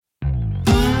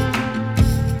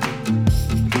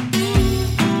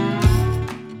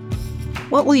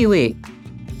What will you eat?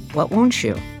 What won't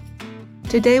you?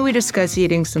 Today we discuss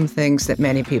eating some things that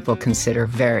many people consider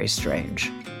very strange.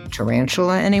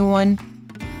 Tarantula, anyone?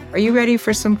 Are you ready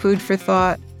for some food for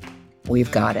thought?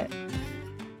 We've got it.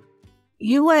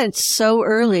 You went so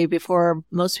early before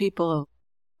most people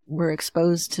were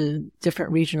exposed to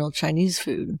different regional Chinese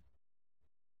food.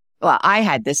 Well, I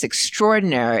had this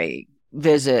extraordinary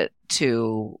visit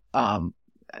to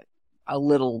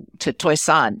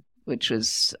Toisan, which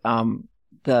was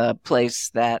the place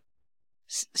that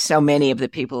so many of the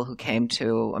people who came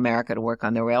to America to work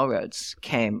on the railroads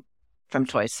came from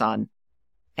Toisan.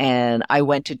 And I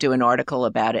went to do an article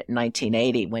about it in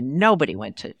 1980 when nobody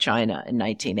went to China in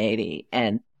 1980.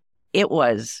 And there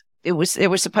was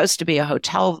supposed to be a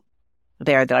hotel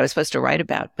there that I was supposed to write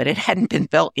about, but it hadn't been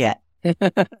built yet.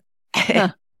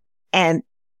 And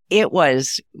it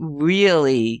was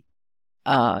really,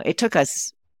 it took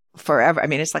us forever. I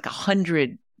mean, it's like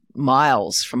 100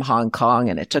 miles from Hong Kong,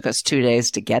 and it took us 2 days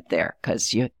to get there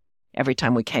because every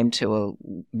time we came to a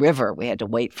river, we had to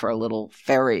wait for a little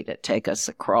ferry to take us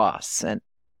across. And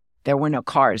there were no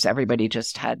cars. Everybody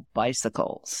just had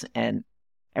bicycles, and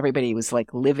everybody was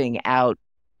like living out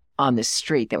on the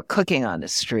street. They were cooking on the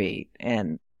street,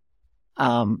 and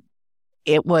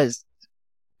it was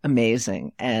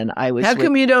amazing. And I was. How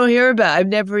come you don't hear about it? I've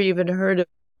never even heard of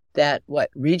that. What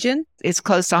region? It's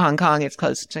close to Hong Kong. It's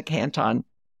close to Canton.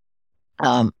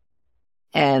 Now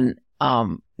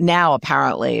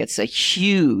apparently it's a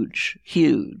huge,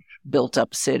 huge built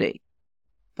up city.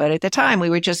 But at the time we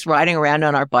were just riding around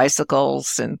on our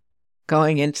bicycles and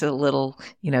going into the little,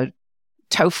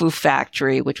 tofu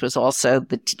factory, which was also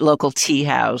the local tea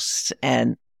house.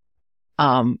 And,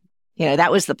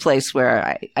 that was the place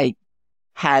where I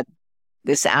had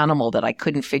this animal that I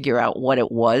couldn't figure out what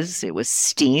it was. It was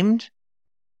steamed.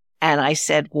 And I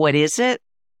said, "What is it?"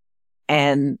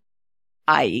 And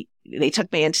they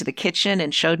took me into the kitchen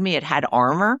and showed me it had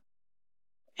armor.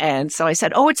 And so I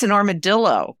said, "Oh, it's an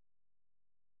armadillo."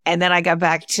 And then I got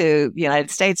back to the United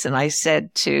States and I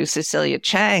said to Cecilia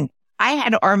Chang, "I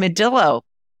had armadillo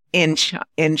in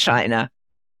China."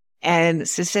 And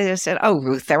Cecilia said, "Oh,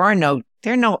 Ruth, there are no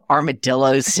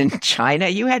armadillos in China.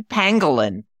 You had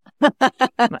pangolin."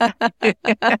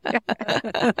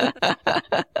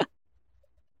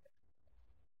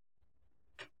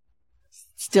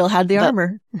 Still had the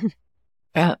armor.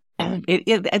 They're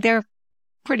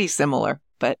pretty similar,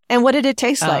 but. And what did it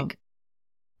taste like?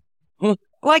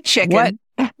 Like chicken.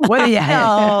 What do you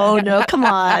have? No, come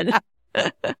on.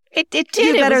 It did.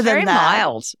 It was very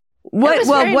mild.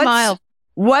 Mild.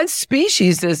 What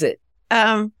species is it?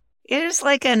 It is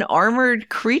like an armored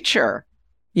creature.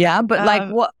 Yeah, but like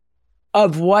what?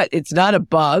 Of what? It's not a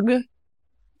bug.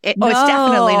 It's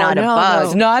definitely not a bug.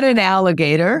 It's not an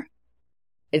alligator.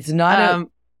 It's not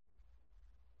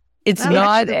It's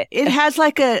not. It has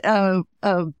like a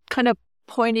kind of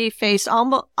pointy face,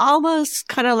 almost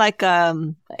kind of like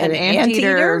an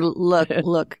anteater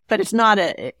look, but it's not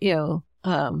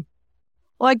well,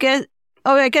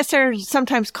 I guess they're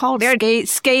sometimes called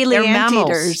scaly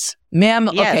anteaters.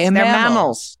 Mammal. Yes, okay, they're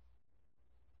mammals.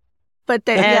 But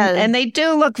and they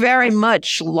do look very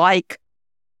much like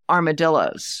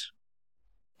armadillos.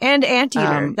 And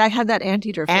anteater. That had that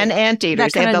anteater face. And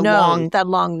anteaters. They have that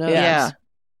long nose. Yeah.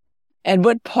 And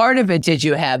what part of it did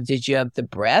you have? Did you have the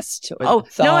breast? Or the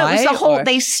thigh, no, it was the whole.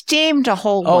 They steamed a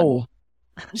whole one.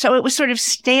 So it was sort of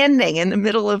standing in the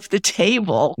middle of the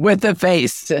table with the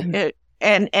face, and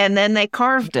then they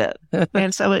carved it,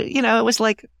 and so it was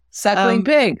like suckling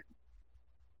pig.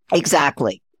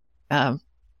 Exactly.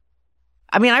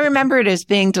 I mean, I remember it as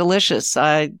being delicious.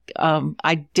 I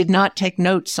did not take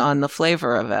notes on the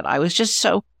flavor of it. I was just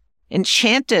so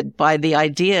enchanted by the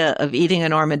idea of eating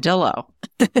an armadillo.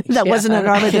 That wasn't an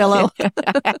armadillo.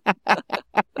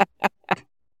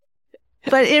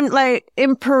 But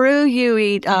in Peru, you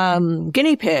eat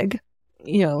guinea pig,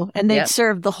 and they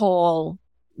serve the whole.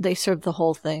 They serve the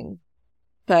whole thing.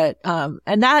 But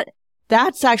and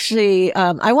that's actually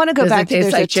I want to go back to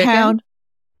there's like a chicken? Town.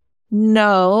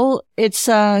 No, it's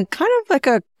kind of like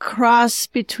a cross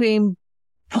between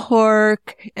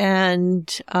pork and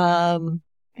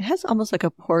it has almost like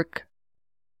a pork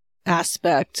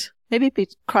aspect. Maybe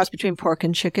cross between pork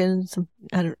and chicken.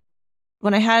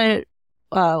 When I had it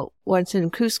once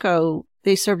in Cusco,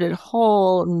 they served it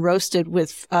whole and roasted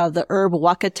with the herb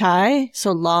huacatai,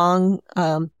 so long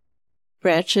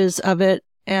branches of it,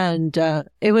 and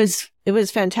it was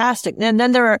fantastic. And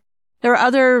then there are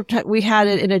other. We had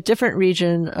it in a different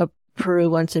region of Peru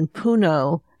once in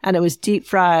Puno, and it was deep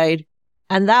fried,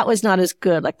 and that was not as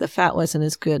good. Like the fat wasn't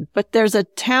as good. But there's a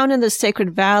town in the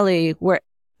Sacred Valley where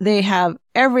they have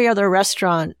every other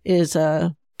restaurant is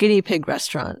a guinea pig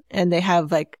restaurant, and they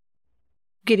have like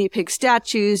guinea pig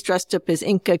statues dressed up as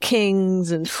Inca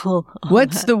kings and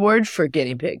What's the word for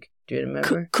guinea pig? Do you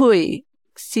remember? Cuy.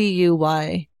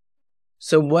 Cuy.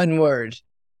 So one word.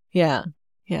 Yeah.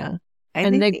 Yeah. I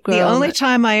think the only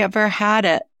time I ever had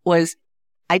it was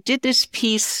I did this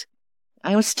piece.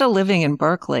 I was still living in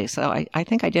Berkeley, so I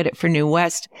think I did it for New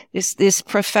West. This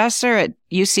professor at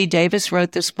UC Davis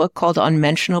wrote this book called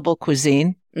Unmentionable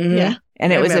Cuisine. Mm-hmm. Yeah.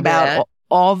 And it was about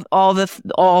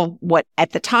all what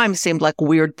at the time seemed like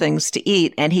weird things to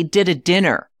eat. And he did a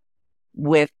dinner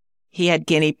he had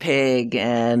guinea pig,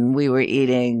 and we were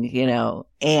eating,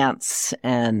 ants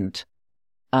and,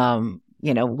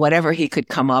 whatever he could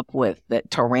come up with,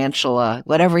 that tarantula,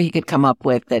 whatever he could come up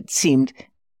with that seemed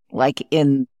like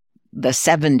in the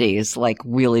 70s, like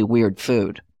really weird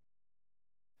food.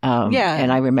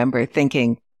 And I remember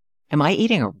thinking, am I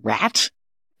eating a rat?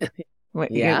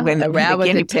 When a rat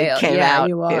with a tail came out,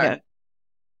 you are.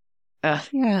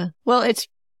 Yeah. Well, it's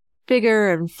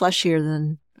bigger and fleshier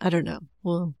than, I don't know.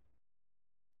 Well,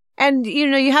 and,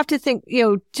 you have to think,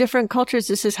 different cultures,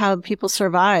 this is how people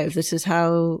survive. This is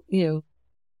how,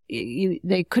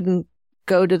 they couldn't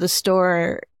go to the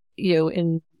store,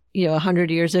 in 100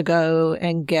 years ago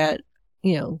and get,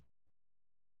 a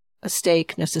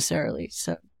steak necessarily.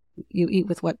 So you eat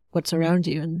with what's around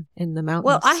you in the mountains.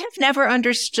 Well, I have never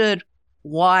understood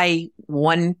why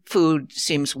one food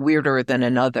seems weirder than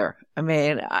another. I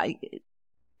mean, I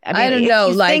don't know.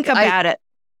 Like, think about it.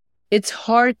 It's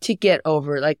hard to get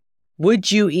over. Like,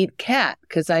 would you eat cat?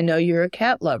 Because I know you're a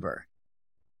cat lover.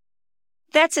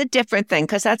 That's a different thing,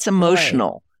 because that's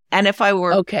emotional. Right. And if I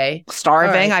were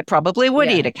starving, right. I probably would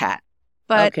eat a cat.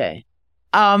 But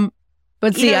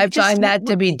but see, I find that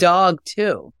to be dog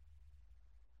too.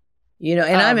 And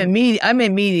I'm a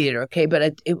meat eater, okay,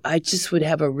 but I just would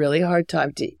have a really hard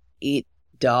time to eat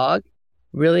dog,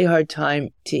 really hard time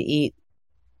to eat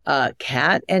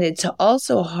cat, and it's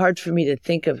also hard for me to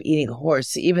think of eating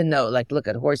horse, even though, like, look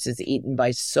at horses eaten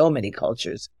by so many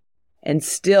cultures, and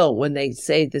still when they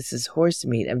say this is horse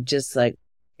meat, I'm just like,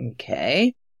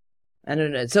 okay, I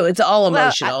don't know. So it's all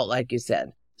emotional, like you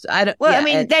said. So I don't.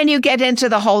 Well, then you get into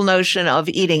the whole notion of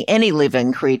eating any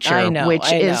living creature,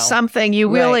 which is something you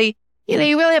really. You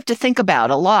really have to think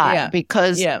about a lot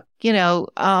because,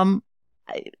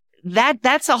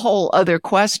 that's a whole other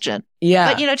question.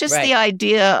 Yeah. But, just the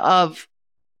idea of,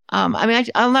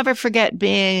 I'll never forget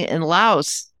being in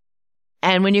Laos.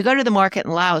 And when you go to the market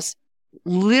in Laos,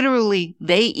 literally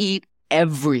they eat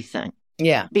everything.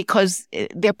 Yeah. Because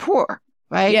they're poor,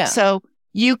 right? Yeah. So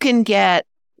you can get,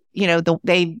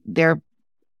 their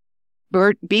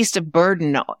beast of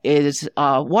burden is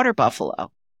water buffalo.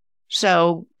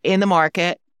 So in the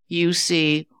market, you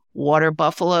see water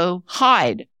buffalo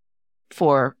hide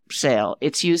for sale.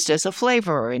 It's used as a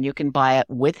flavor, and you can buy it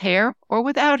with hair or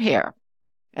without hair.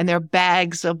 And there are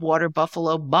bags of water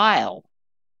buffalo bile,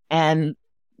 and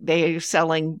they're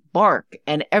selling bark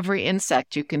and every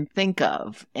insect you can think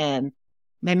of. And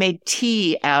they made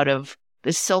tea out of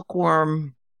the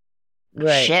silkworm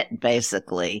shit,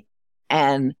 basically.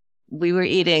 And we were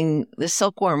eating the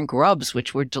silkworm grubs,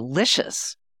 which were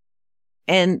delicious.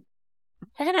 And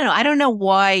I don't know. I don't know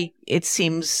why it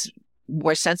seems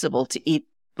more sensible to eat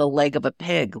the leg of a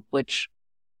pig, which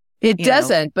it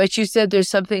doesn't. But you said there's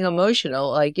something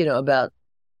emotional, like, about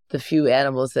the few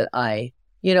animals that I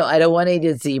don't want to eat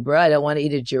a zebra. I don't want to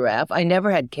eat a giraffe. I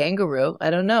never had kangaroo. I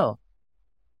don't know.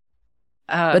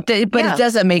 But it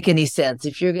doesn't make any sense.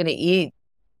 If you're going to eat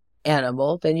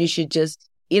animal, then you should just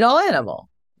eat all animal,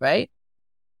 right?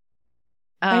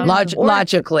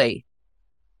 Logically.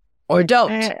 Or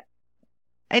don't.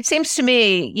 It seems to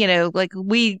me, like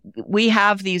we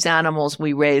have these animals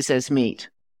we raise as meat.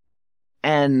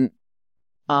 And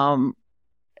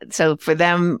so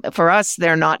for us,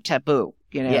 they're not taboo,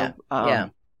 beef.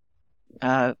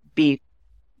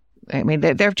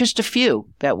 They're just a few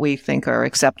that we think are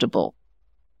acceptable.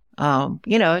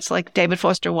 It's like David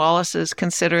Foster Wallace's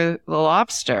Consider the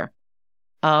Lobster.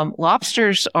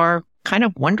 Lobsters are kind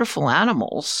of wonderful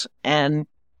animals, and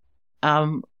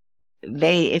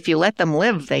if you let them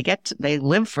live, they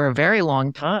live for a very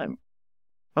long time.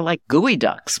 Or like gooey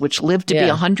ducks, which live to be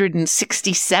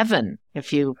 167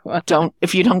 if you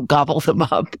don't gobble them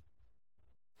up.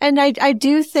 And I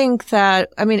do think that,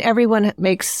 everyone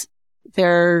makes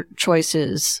their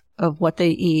choices of what they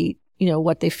eat,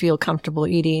 what they feel comfortable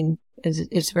eating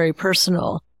is very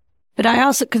personal. But I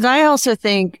also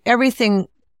think everything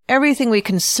we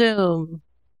consume,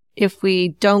 if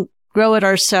we don't grow it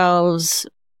ourselves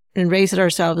and raise it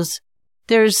ourselves,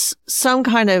 there's some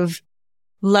kind of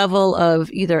level of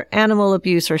either animal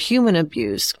abuse or human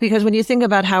abuse. Because when you think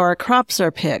about how our crops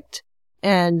are picked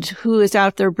and who is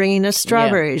out there bringing us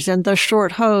strawberries and the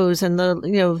short hose and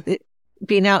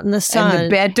being out in the sun. And the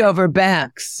bent over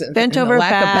backs. Bent over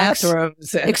backs.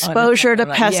 Bathrooms. Exposure to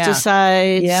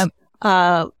pesticides.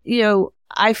 Yeah.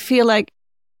 I feel like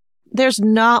there's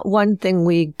not one thing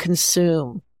we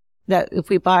consume that if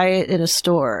we buy it in a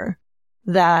store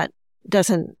that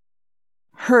doesn't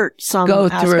hurt some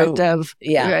aspect of.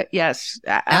 Yeah. Yes.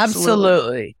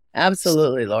 Absolutely.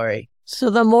 Absolutely, Lori. So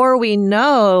the more we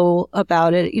know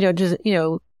about it,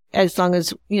 as long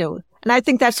as, and I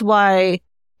think that's why,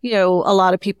 a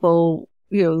lot of people,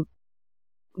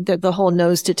 the whole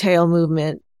nose to tail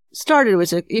movement started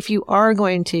was if you are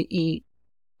going to eat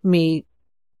meat,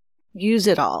 use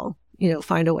it all,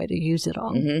 find a way to use it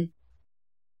all. Mm-hmm.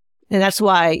 And that's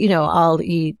why, I'll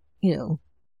eat,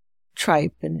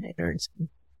 tripe and innards, and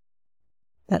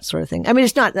that sort of thing. I mean,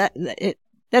 it's not that,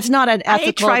 that's not an ethical I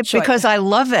eat tripe choice. because I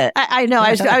love it. I know.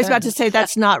 I was about to say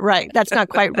that's not right. That's not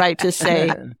quite right to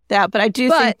say that. But I do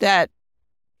think that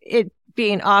it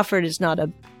being offered is not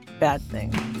a bad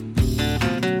thing.